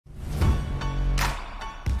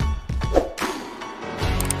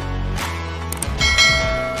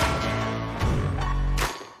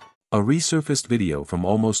A resurfaced video from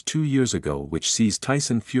almost 2 years ago which sees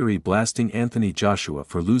Tyson Fury blasting Anthony Joshua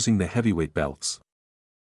for losing the heavyweight belts.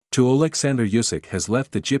 To Oleksandr Usyk has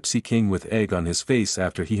left the Gypsy King with egg on his face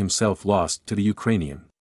after he himself lost to the Ukrainian.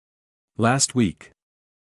 Last week,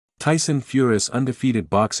 Tyson Fury's undefeated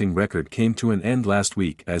boxing record came to an end last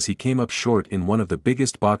week as he came up short in one of the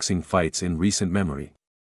biggest boxing fights in recent memory.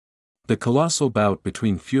 The colossal bout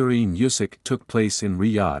between Fury and Usyk took place in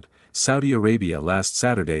Riyadh, Saudi Arabia last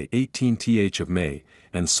Saturday 18th of May,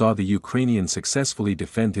 and saw the Ukrainian successfully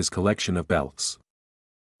defend his collection of belts,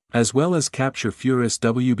 as well as capture Fury's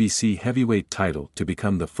WBC heavyweight title to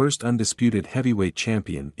become the first undisputed heavyweight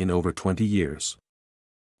champion in over 20 years.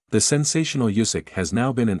 The sensational Usyk has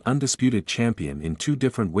now been an undisputed champion in 2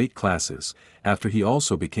 different weight classes, after he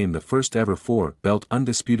also became the first ever 4-belt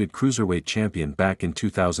undisputed cruiserweight champion back in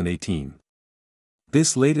 2018.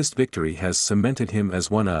 This latest victory has cemented him as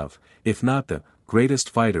one of, if not the, greatest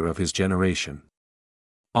fighter of his generation.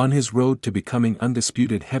 On his road to becoming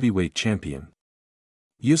undisputed heavyweight champion,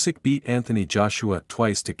 Usyk beat Anthony Joshua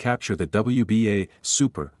twice to capture the WBA,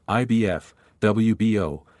 Super, IBF,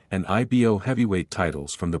 WBO, and IBO heavyweight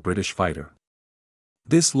titles from the British fighter.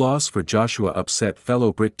 This loss for Joshua upset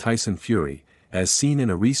fellow Brit Tyson Fury, as seen in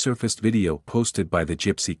a resurfaced video posted by the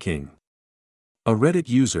Gypsy King. A Reddit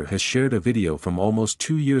user has shared a video from almost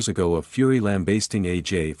 2 years ago of Fury lambasting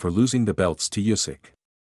AJ for losing the belts to Usyk.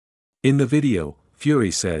 In the video, Fury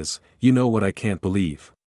says, "You know what I can't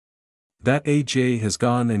believe? That AJ has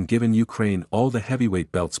gone and given Ukraine all the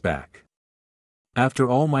heavyweight belts back. After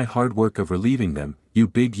all my hard work of relieving them, you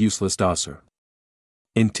big useless dosser."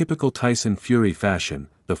 In typical Tyson Fury fashion,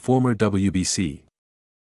 the former WBC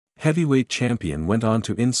heavyweight champion went on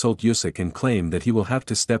to insult Usyk and claim that he will have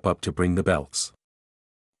to step up to bring the belts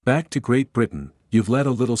back to Great Britain. "You've let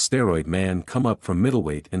a little steroid man come up from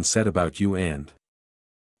middleweight and said about you and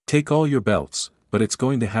take all your belts, but it's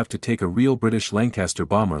going to have to take a real British Lancaster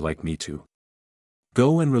bomber like me to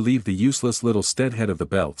go and relieve the useless little steadhead of the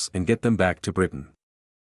belts and get them back to Britain."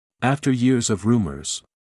 After years of rumors,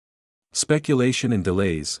 speculation and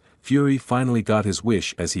delays, Fury finally got his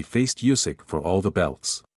wish as he faced Usyk for all the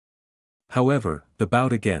belts. However, the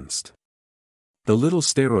bout against the little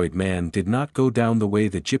steroid man did not go down the way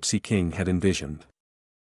the Gypsy King had envisioned.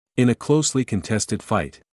 In a closely contested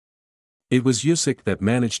fight, it was Usyk that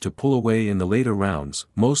managed to pull away in the later rounds,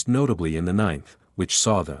 most notably in the 9th, which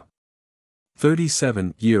saw the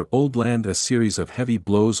 37-year-old land a series of heavy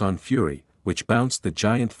blows on Fury, which bounced the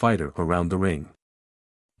giant fighter around the ring.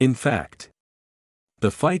 In fact, the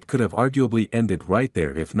fight could have arguably ended right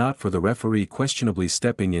there if not for the referee questionably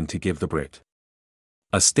stepping in to give the Brit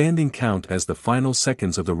a standing count as the final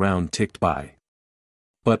seconds of the round ticked by.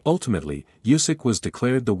 But ultimately, Usyk was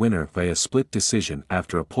declared the winner via split decision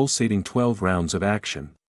after a pulsating 12 rounds of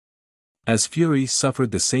action, as Fury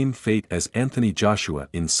suffered the same fate as Anthony Joshua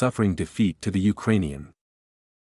in suffering defeat to the Ukrainian.